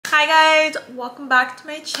Hi guys, welcome back to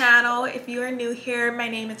my channel. If you are new here, my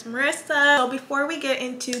name is Marissa. So before we get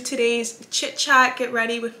into today's chit chat, get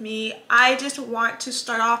ready with me. I just want to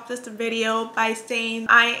start off this video by saying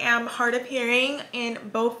I am hard of hearing in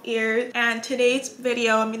both ears, and today's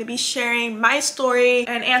video I'm going to be sharing my story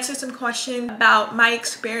and answer some questions about my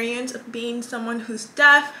experience of being someone who's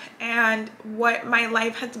deaf and what my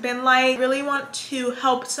life has been like. I really want to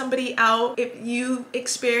help somebody out if you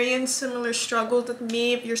experience similar struggles with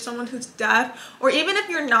me, if you're someone who's deaf, or even if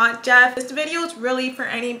you're not deaf. This video is really for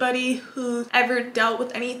anybody who's ever dealt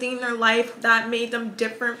with anything in their life that made them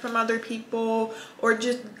different from other people, or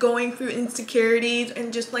just going through insecurities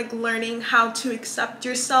and just like learning how to accept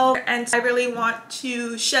yourself. And I really want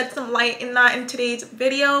to shed some light in that in today's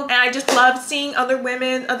video. And I just love seeing other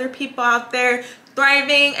women, other people out there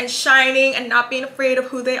thriving and shining and not being afraid of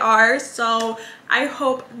who they are. So I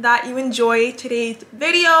hope that you enjoy today's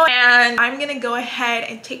video, and I'm gonna go ahead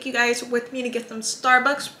and take you guys with me to get some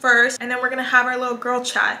Starbucks first, and then we're gonna have our little girl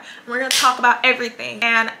chat and we're gonna talk about everything.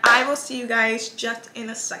 And I will see you guys just in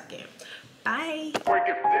a second. Bye.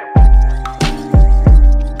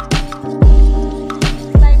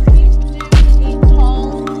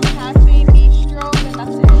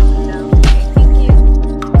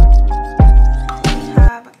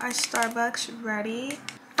 Starbucks ready.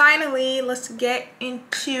 Finally, let's get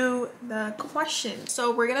into the questions.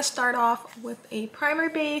 So we're gonna start off with a primer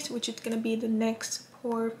base, which is gonna be the NYX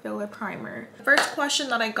Pore Filler Primer. The first question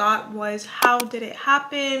that I got was, how did it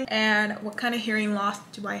happen and what kind of hearing loss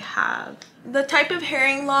do I have? The type of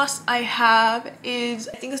hearing loss I have is,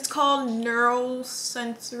 I think it's called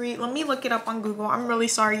neurosensory. Let me look it up on Google. I'm really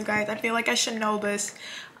sorry, you guys. I feel like I should know this.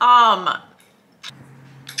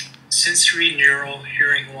 Sensory neural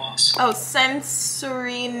hearing loss. Oh,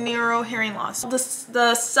 sensory neural hearing loss.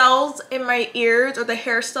 The cells in my ears, or the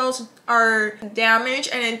hair cells, are damaged,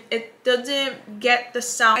 and it doesn't get the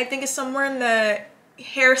sound. I think it's somewhere in the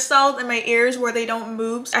hair cells in my ears where they don't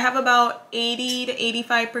move. I have about 80 to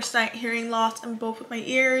 85% hearing loss in both of my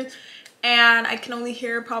ears, and I can only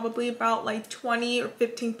hear probably about like 20 or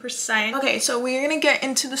 15%. Okay, so we're gonna get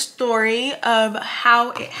into the story of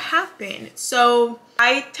how it happened. So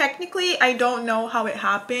I don't know how it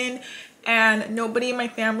happened, and nobody in my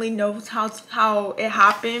family knows how it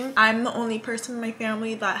happened. I'm the only person in my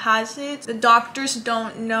family that has it. The doctors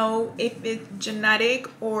don't know if it's genetic,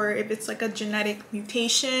 or if it's like a genetic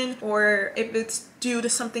mutation, or if it's due to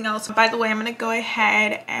something else. By the way, I'm gonna go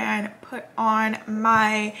ahead and put on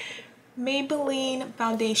my Maybelline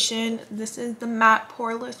foundation. This is the matte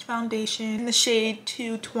poreless foundation in the shade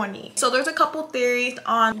 220. So there's a couple theories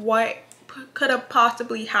on what could have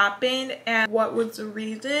possibly happened and what was the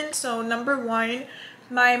reason. So number one,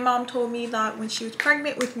 my mom told me that when she was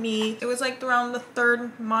pregnant with me, it was like around the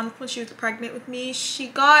 3rd month when she was pregnant with me, she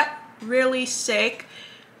got really sick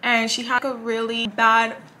and she had a really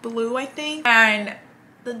bad flu, I think. And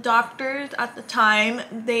the doctors at the time,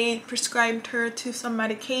 they prescribed her to some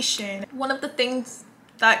medication. One of the things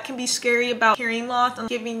that can be scary about hearing loss and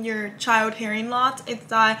giving your child hearing loss is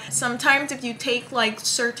that sometimes if you take like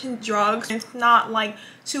certain drugs, it's not like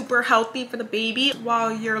super healthy for the baby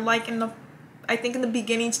while you're like in the, I think in the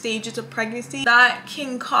beginning stages of pregnancy. That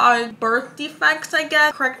can cause birth defects, I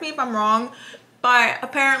guess. Correct me if I'm wrong, but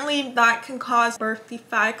apparently that can cause birth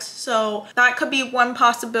defects. So that could be one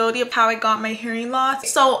possibility of how I got my hearing loss.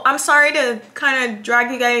 So I'm sorry to kind of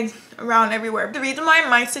drag you guys around everywhere. The reason why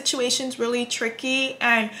my situation is really tricky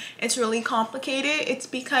and it's really complicated, it's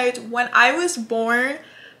because when I was born,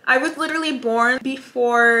 I was literally born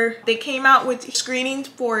before they came out with screenings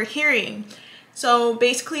for hearing. So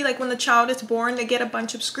basically, like when the child is born, they get a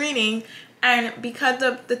bunch of screening, and because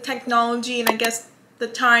of the technology and I guess the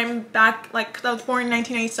time back, like 'cause I was born in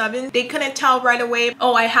 1997, they couldn't tell right away,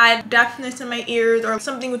 oh, I had deafness in my ears or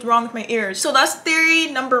something was wrong with my ears. So that's theory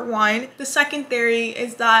number one. The second theory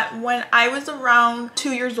is that when I was around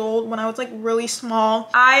 2 years old, when I was like really small,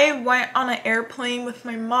 I went on an airplane with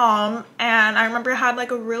my mom, and I remember I had like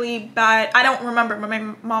a really bad, I don't remember, but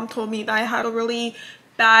my mom told me that I had a really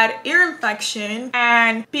bad ear infection.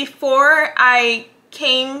 And before I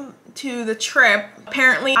came to the trip,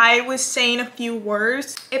 apparently I was saying a few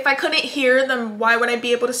words. If I couldn't hear them, why would I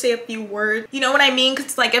be able to say a few words? You know what I mean?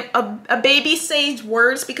 Because like if a baby says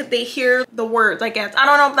words because they hear the words, I guess. I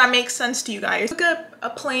don't know if that makes sense to you guys. I took a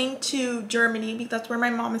plane to Germany because that's where my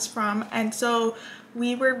mom is from, and so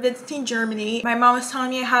we were visiting Germany. My mom was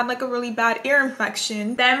telling me I had like a really bad ear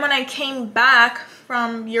infection. Then when I came back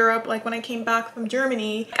from Europe, like when I came back from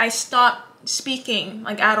Germany, I stopped speaking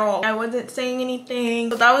like at all. I wasn't saying anything.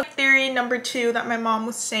 So that was theory number two, that my mom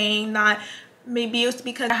was saying that maybe it was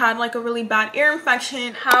because I had like a really bad ear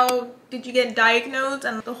infection. How did you get diagnosed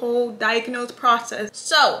and the whole diagnose process?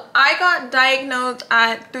 So I got diagnosed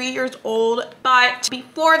at 3 years old, but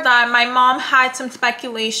before that my mom had some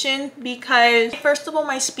speculation because first of all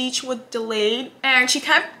my speech was delayed and she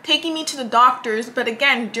kept taking me to the doctors, but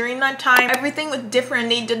again during that time everything was different.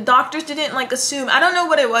 The doctors didn't like assume, I don't know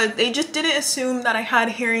what it was, they just didn't assume that I had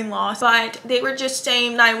hearing loss, but they were just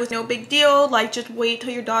saying that it was no big deal, like just wait till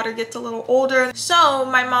your daughter gets a little older. So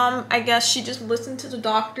my mom, I guess she just listened to the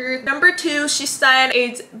doctors. Number two, she said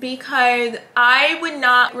it's because I would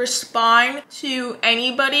not respond to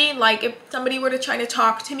anybody. Like if somebody were to try to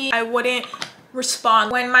talk to me, I wouldn't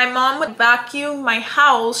respond. When my mom would vacuum my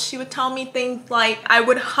house, she would tell me things like I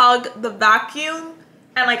would hug the vacuum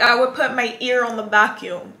and like I would put my ear on the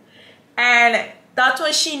vacuum. And that's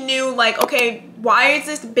when she knew like, okay, why is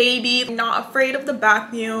this baby not afraid of the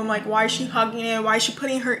vacuum? Like why is she hugging it? Why is she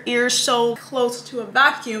putting her ears so close to a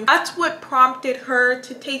vacuum? That's what prompted her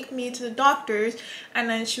to take me to the doctors, and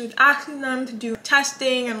then she was asking them to do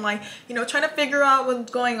testing and like, you know, trying to figure out what's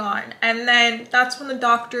going on. And then that's when the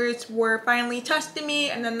doctors were finally testing me,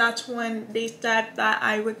 and then that's when they said that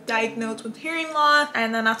I was diagnosed with hearing loss,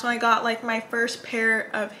 and then that's when I got like my first pair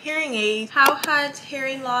of hearing aids. How has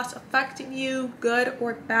hearing loss affected you, good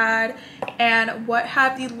or bad? And what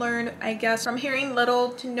have you learned, I guess, from hearing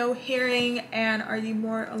little to no hearing? And are you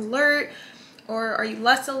more alert or are you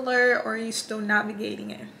less alert, or are you still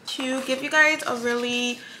navigating it? To give you guys a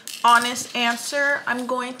really honest answer, I'm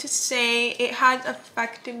going to say it has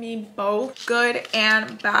affected me both good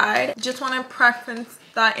and bad. Just want to preface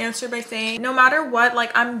that answer by saying no matter what,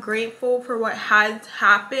 like I'm grateful for what has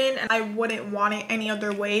happened and I wouldn't want it any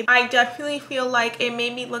other way. I definitely feel like it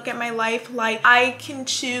made me look at my life like I can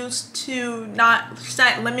choose to not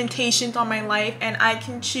set limitations on my life, and I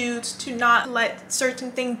can choose to not let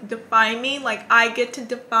certain things define me. Like I get to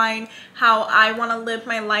define how I want to live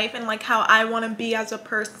my life and like how I want to be as a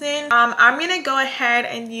person. I'm gonna go ahead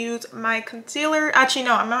and use my concealer. Actually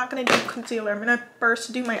no, I'm not gonna do concealer. I'm gonna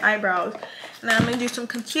first do my eyebrows and then I'm gonna do some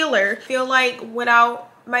concealer. I feel like without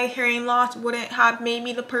my hearing loss wouldn't have made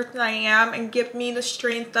me the person I am and give me the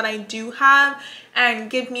strength that I do have and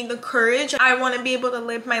give me the courage. I want to be able to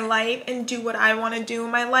live my life and do what I want to do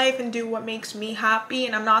in my life and do what makes me happy,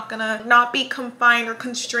 and I'm not gonna not be confined or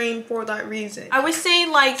constrained for that reason. I would say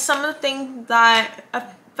like some of the things that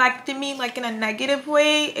affected me like in a negative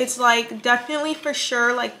way, it's like definitely for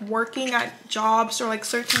sure like working at jobs or like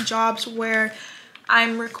certain jobs where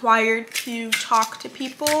I'm required to talk to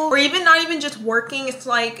people, or even not even just working, it's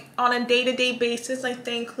like on a day-to-day basis. I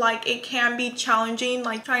think like it can be challenging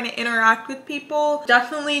like trying to interact with people.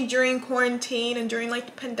 Definitely during quarantine and during like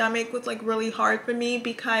the pandemic was like really hard for me,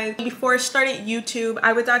 because before I started YouTube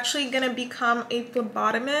I was actually gonna become a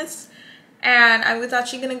phlebotomist and I was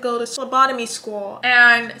actually gonna go to phlebotomy school,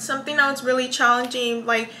 and something that was really challenging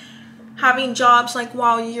like having jobs like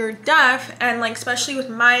while you're deaf, and like especially with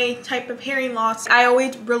my type of hearing loss, I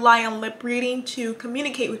always rely on lip reading to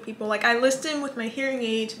communicate with people. Like I listen with my hearing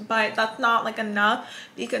aids, but that's not like enough,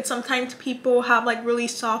 because sometimes people have like really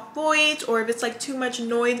soft voice, or if it's like too much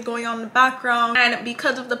noise going on in the background. And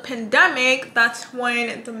because of the pandemic, that's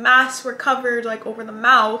when the masks were covered like over the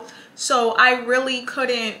mouth, so I really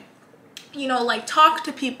couldn't, you know, like talk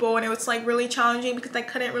to people, and it was like really challenging because I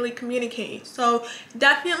couldn't really communicate. So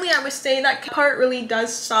definitely I would say that part really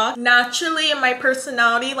does suck. Naturally in my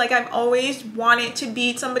personality, like I've always wanted to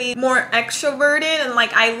be somebody more extroverted, and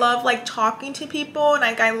like I love like talking to people, and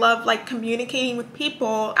like I love like communicating with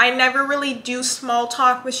people. I never really do small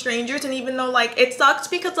talk with strangers, and even though like it sucks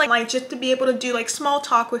because like just to be able to do like small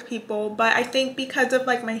talk with people, but I think because of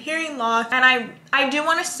like my hearing loss, and I do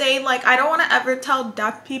want to say like I don't want to ever tell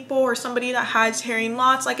deaf people or somebody that has hearing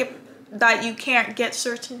loss like that you can't get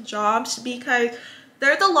certain jobs, because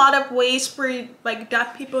there's a lot of ways for like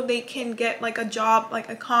deaf people, they can get like a job like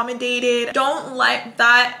accommodated. Don't let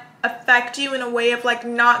that affect you in a way of like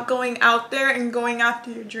not going out there and going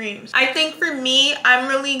after your dreams. I think for me, I'm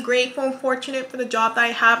really grateful and fortunate for the job that I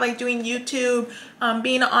have, like doing YouTube,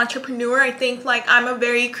 being an entrepreneur. I think like I'm a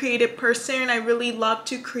very creative person and I really love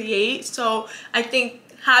to create, so I think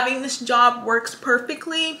having this job works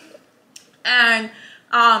perfectly. And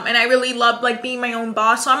I really love like being my own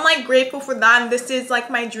boss, so I'm like grateful for that, and this is like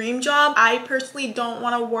my dream job. I personally don't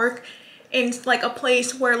want to work in like a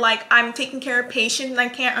place where like I'm taking care of patients and I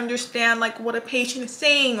can't understand like what a patient is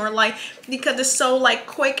saying, or like because it's so like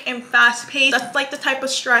quick and fast paced. That's like the type of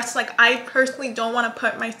stress like I personally don't want to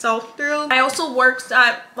put myself through. I also worked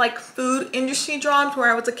at like food industry jobs where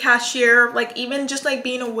I was a cashier. Like even just like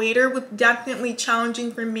being a waiter was definitely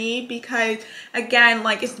challenging for me, because again,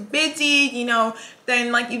 like it's busy, you know,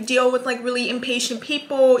 then like you deal with like really impatient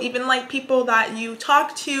people, even like people that you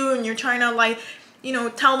talk to and you're trying to like, you know,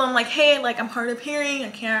 tell them like, hey, like I'm hard of hearing,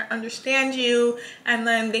 I can't understand you, and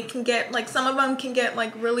then they can get like, some of them can get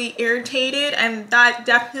like really irritated, and that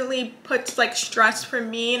definitely puts like stress for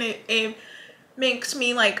me, and it makes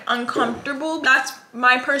me like uncomfortable. That's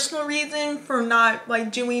my personal reason for not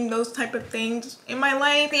like doing those type of things in my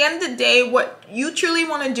life. At the end of the day, what you truly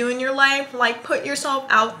want to do in your life, like put yourself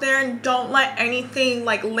out there and don't let anything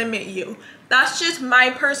like limit you. That's just my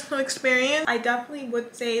personal experience. I definitely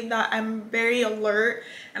would say that I'm very alert,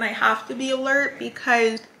 and I have to be alert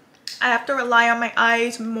because I have to rely on my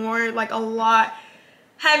eyes more, like a lot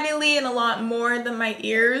heavily and a lot more than my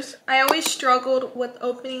ears. I always struggled with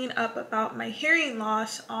opening up about my hearing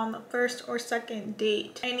loss on the first or second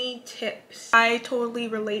date. Any tips? I totally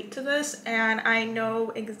relate to this, and I know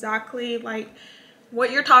exactly like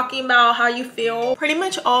what you're talking about, how you feel. Pretty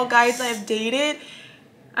much all guys I've dated,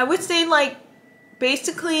 I would say like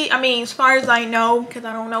basically, I mean, as far as I know, because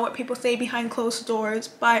I don't know what people say behind closed doors,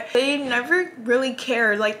 but they never really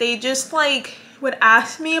cared. Like they just like would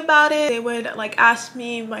ask me about it. They would like ask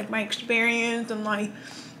me like my experience and like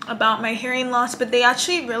about my hearing loss, but they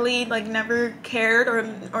actually really like never cared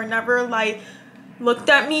or never like looked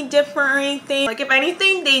at me different or anything. Like if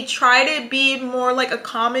anything, they try to be more like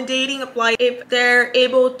accommodating of like if they're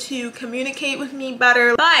able to communicate with me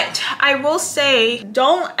better. But I will say,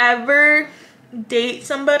 don't ever date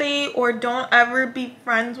somebody or don't ever be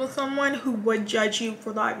friends with someone who would judge you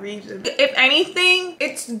for that reason. If anything,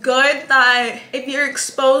 it's good that if you're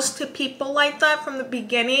exposed to people like that from the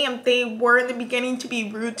beginning, if they were in the beginning to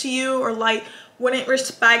be rude to you or like wouldn't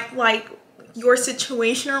respect like your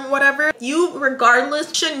situation or whatever, you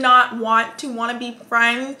regardless should not want to be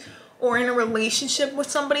friends or in a relationship with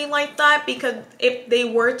somebody like that, because if they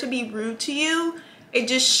were to be rude to you, it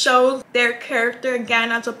just shows their character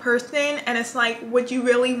again as a person. And it's like, would you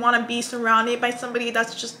really want to be surrounded by somebody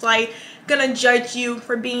that's just like gonna judge you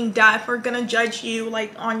for being deaf or gonna judge you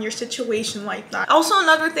like on your situation like that? Also,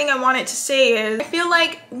 another thing I wanted to say is I feel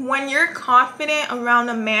like when you're confident around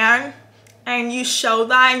a man and you show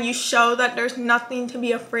that, and you show that there's nothing to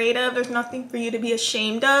be afraid of, there's nothing for you to be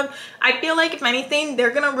ashamed of, I feel like if anything,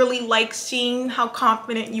 they're gonna really like seeing how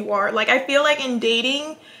confident you are. Like I feel like in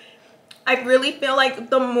dating, I really feel like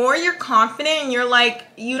the more you're confident and you're like,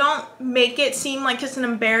 you don't make it seem like it's an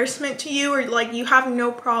embarrassment to you or like you have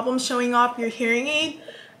no problem showing off your hearing aid,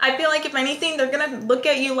 I feel like if anything, they're gonna look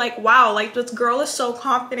at you like, wow, like this girl is so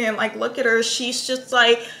confident, like look at her, she's just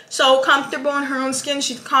like so comfortable in her own skin,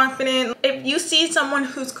 she's confident. If you see someone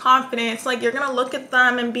who's confident, it's like you're gonna look at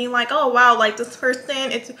them and be like, oh wow, like this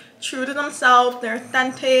person, it's true to themselves, they're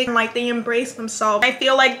authentic, and like they embrace themselves. I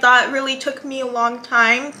feel like that really took me a long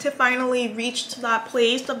time to finally reach to that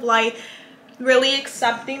place of like really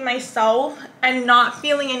accepting myself and not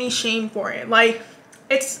feeling any shame for it. Like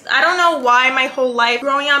I don't know why my whole life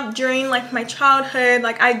growing up during like my childhood,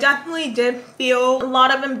 like I definitely did feel a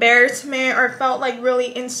lot of embarrassment or felt like really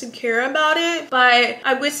insecure about it. But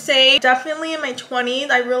I would say definitely in my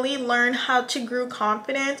 20s, I really learned how to grow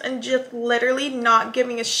confidence and just literally not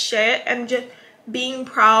giving a shit and just being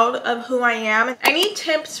proud of who I am. Any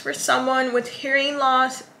tips for someone with hearing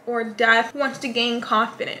loss or deaf who wants to gain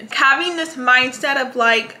confidence? Having this mindset of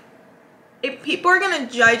like, if people are gonna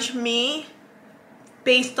judge me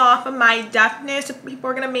based off of my deafness, if people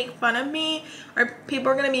are gonna make fun of me or people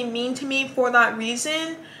are gonna be mean to me for that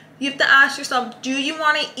reason, you have to ask yourself, do you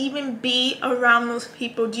want to even be around those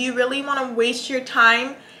people? Do you really want to waste your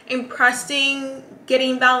time impressing,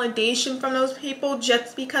 getting validation from those people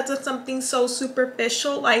just because of something so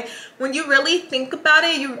superficial? Like when you really think about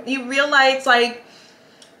it, you realize like,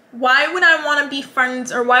 why would I want to be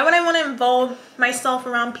friends or why would I want to involve myself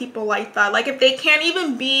around people like that? Like if they can't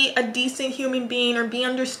even be a decent human being or be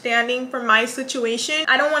understanding for my situation,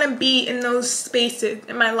 I don't want to be in those spaces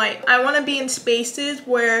in my life. I want to be in spaces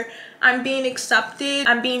where I'm being accepted,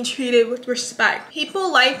 I'm being treated with respect.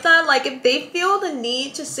 People like that, like if they feel the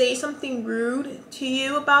need to say something rude to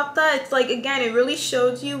you about that, it's like, again, it really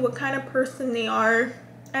shows you what kind of person they are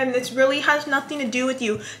and this really has nothing to do with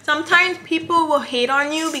you. Sometimes people will hate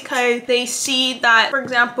on you because they see that, for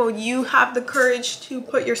example, you have the courage to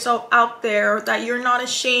put yourself out there, or that you're not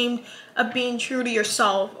ashamed of being true to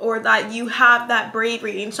yourself, or that you have that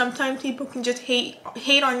bravery. And sometimes people can just hate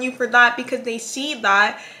on you for that because they see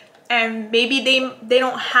that, and maybe they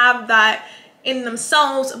don't have that in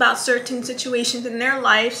themselves about certain situations in their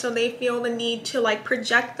life, so they feel the need to like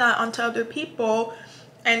project that onto other people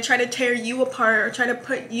and try to tear you apart or try to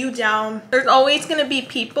put you down. There's always going to be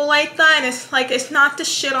people like that, and it's like, it's not to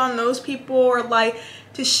shit on those people or like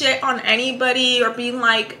to shit on anybody or being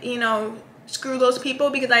like, you know, screw those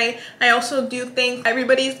people, because I also do think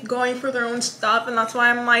everybody's going for their own stuff, and that's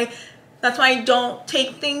why I'm like, that's why I don't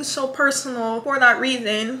take things so personal for that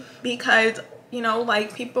reason, because, you know,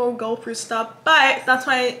 like, people go through stuff. But that's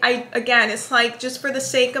why again, it's like, just for the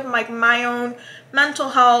sake of like my own mental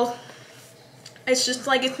health, it's just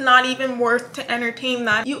like, it's not even worth to entertain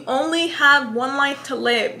that. You only have one life to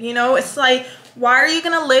live, you know? It's like, why are you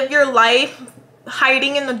gonna live your life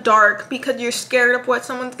hiding in the dark because you're scared of what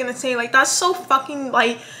someone's gonna say? Like, that's so fucking,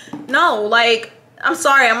 like, no, like, I'm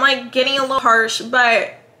sorry, I'm like getting a little harsh,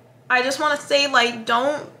 but I just want to say, like,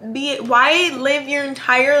 why live your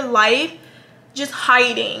entire life just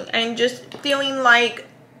hiding and just feeling like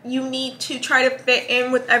you need to try to fit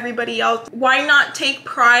in with everybody else? Why not take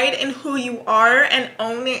pride in who you are and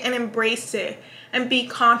own it and embrace it and be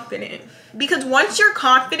confident? Because once you're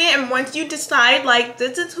confident and once you decide, like,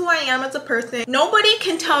 this is who I am as a person, nobody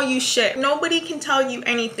can tell you shit. Nobody can tell you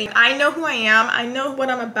anything. I know who I am. I know what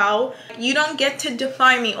I'm about. You don't get to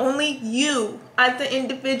define me. Only you, as the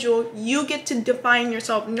individual, you get to define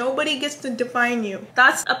yourself. Nobody gets to define you.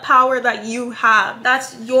 That's a power that you have.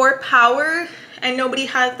 That's your power, and nobody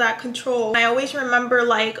has that control. I always remember,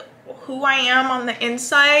 like, who I am on the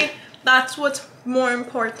inside. That's what's more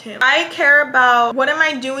important. I care about what am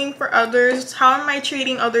I doing for others, how am I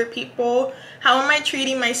treating other people, how am I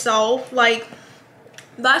treating myself. Like,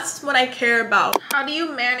 that's what I care about. How do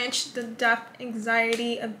you manage the depth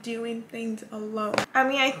anxiety of doing things alone? I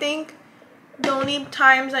mean, I think the only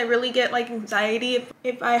times I really get like anxiety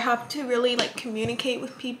if I have to really like communicate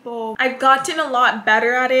with people. I've gotten a lot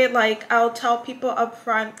better at it. Like, I'll tell people up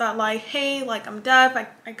front that, like, hey, like, I'm deaf,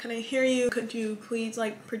 I couldn't hear you, could you please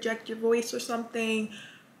like project your voice or something?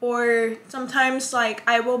 Or sometimes, like,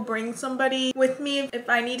 I will bring somebody with me. If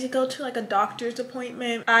I need to go to like a doctor's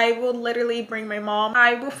appointment, I will literally bring my mom.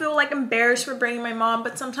 I will feel like embarrassed for bringing my mom,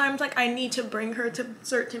 but sometimes, like, I need to bring her to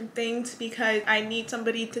certain things because I need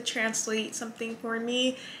somebody to translate something for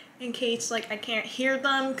me in case, like, I can't hear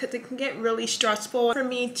them, because it can get really stressful for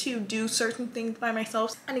me to do certain things by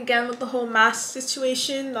myself. And again, with the whole mask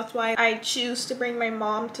situation, that's why I choose to bring my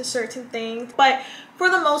mom to certain things. But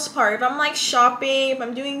for the most part, if I'm like shopping, if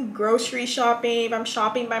I'm doing grocery shopping, if I'm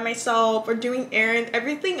shopping by myself or doing errands,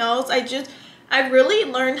 everything else, I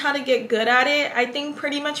really learned how to get good at it. I think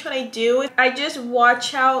pretty much what I do is I just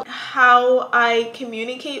watch out how I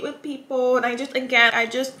communicate with people, and I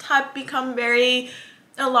just have become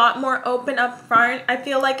a lot more open up front. I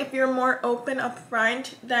feel like if you're more open up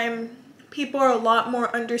front, then people are a lot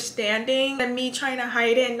more understanding than me trying to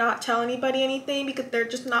hide it and not tell anybody anything, because they're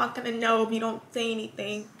just not gonna know if you don't say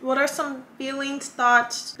anything. What are some feelings,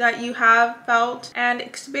 thoughts that you have felt and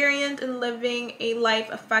experienced in living a life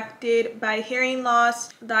affected by hearing loss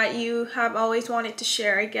that you have always wanted to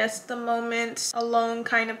share? I guess the moments alone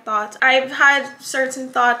kind of thoughts. I've had certain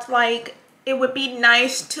thoughts like, it would be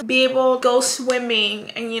nice to be able to go swimming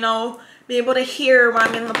and, you know, be able to hear when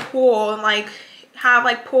I'm in the pool and like have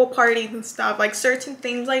like pool parties and stuff. Like, certain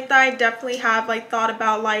things like that I definitely have like thought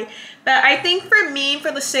about. Like, but I think for me,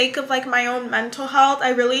 for the sake of like my own mental health, I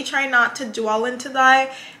really try not to dwell into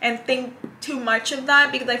that and think too much of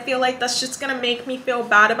that, because I feel like that's just gonna make me feel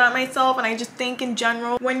bad about myself. And I just think in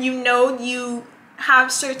general, when you know you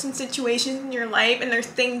have certain situations in your life and there's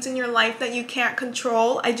things in your life that you can't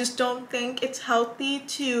control, I just don't think it's healthy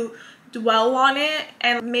to dwell on it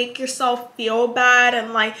and make yourself feel bad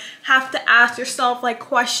and like have to ask yourself like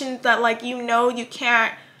questions that, like, you know, you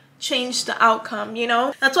can't change the outcome, you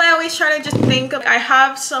know? That's why I always try to just think of, I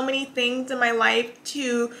have so many things in my life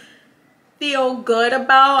to feel good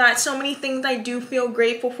about, that so many things I do feel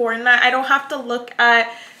grateful for, and that I don't have to look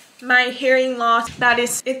at my hearing loss that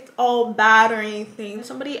it's all bad or anything.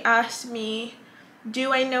 Somebody asked me,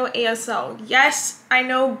 do I know ASL? Yes, I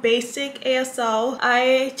know basic ASL.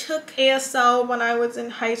 I took ASL when I was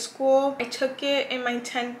in high school. I took it in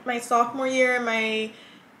my sophomore year and my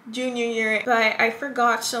junior year, but I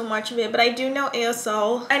forgot so much of it. But I do know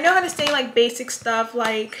ASL. I know how to say like basic stuff,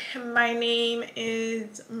 like, my name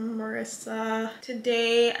is Marissa.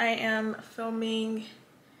 Today I am filming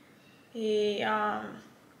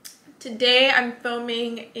today I'm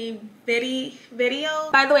filming a video.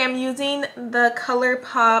 By the way, I'm using the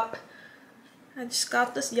ColourPop. I just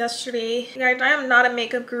got this yesterday. Guys, I am not a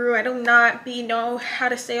makeup guru. I do not know how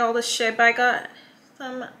to say all this shit, but I got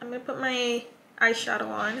some. I'm gonna put my eyeshadow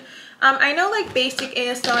on. I know like basic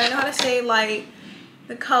ASL. I know how to say like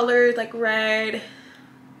the colors like red,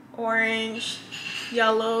 orange,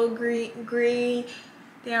 yellow, green,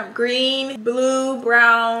 blue,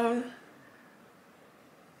 brown,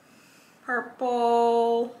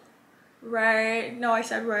 purple, red. No, I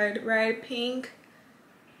said red. Red, pink,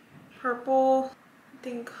 purple. I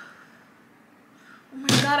think. Oh my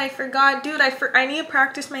god, I forgot. Dude, I need to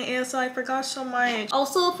practice my ASL. I forgot so much.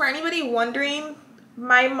 Also, for anybody wondering,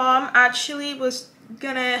 my mom actually was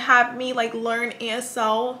gonna have me like learn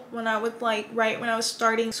ASL when I was like right when I was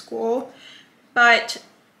starting school, but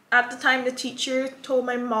at the time the teacher told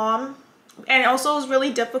my mom, and also it was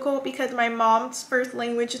really difficult because my mom's first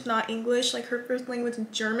language is not English. Like her first language is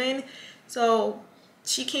German, so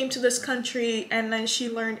she came to this country and then she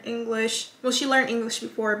learned English. Well, she learned English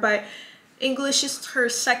before, but English is her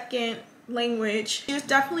second language. She was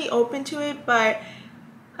definitely open to it, but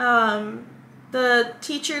the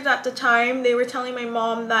teachers at the time, they were telling my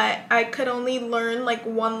mom that I could only learn like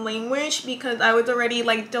one language because I was already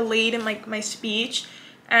like delayed in like my speech,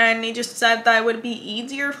 and they just said that it would be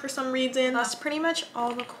easier for some reason. That's pretty much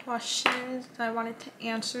all the questions that I wanted to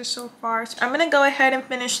answer so far. So I'm gonna go ahead and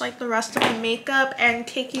finish like the rest of my makeup and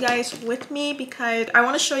take you guys with me because I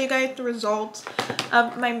want to show you guys the results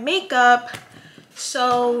of my makeup.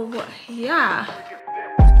 So yeah.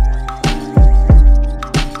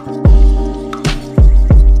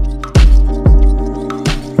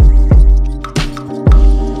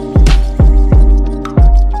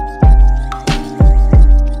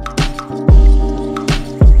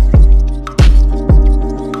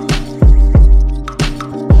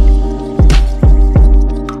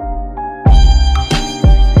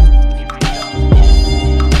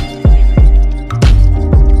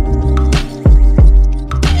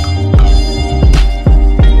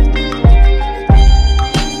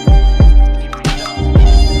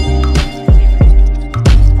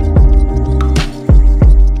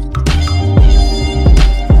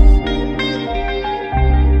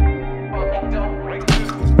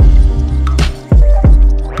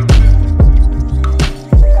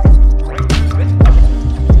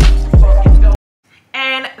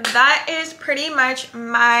 That is pretty much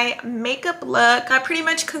my makeup look. That pretty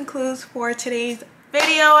much concludes for today's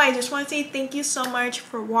video. I just want to say thank you so much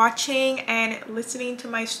for watching and listening to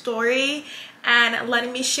my story and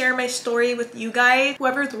letting me share my story with you guys.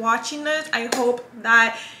 Whoever's watching this, I hope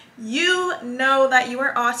that you know that you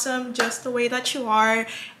are awesome just the way that you are,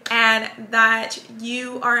 and that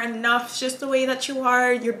you are enough just the way that you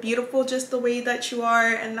are. You're beautiful just the way that you are,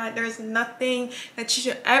 and that there's nothing that you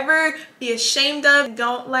should ever be ashamed of.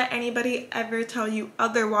 Don't let anybody ever tell you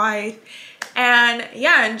otherwise. And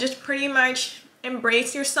yeah, and just pretty much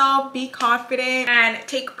embrace yourself, be confident, and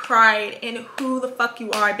take pride in who the fuck you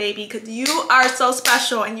are, baby, because you are so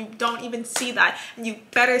special and you don't even see that, and you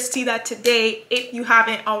better see that today if you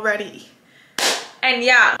haven't already. And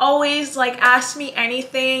yeah, always like ask me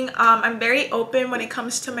anything. I'm very open when it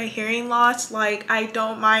comes to my hearing loss. Like, I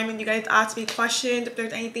don't mind when you guys ask me questions. If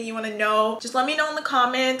there's anything you want to know, just let me know in the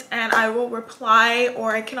comments and I will reply,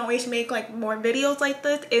 or I can always make like more videos like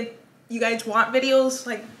this if you guys want videos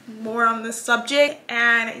like more on this subject.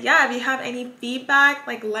 And yeah, if you have any feedback,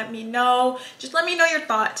 like let me know. Just let me know your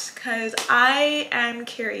thoughts because I am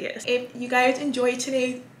curious. If you guys enjoyed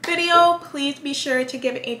today's video, please be sure to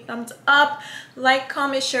give it a thumbs up, like,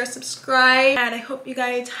 comment, share, subscribe, and I hope you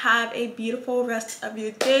guys have a beautiful rest of your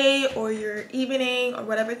day or your evening or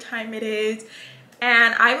whatever time it is,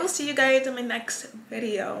 and I will see you guys in my next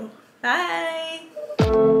video. Bye.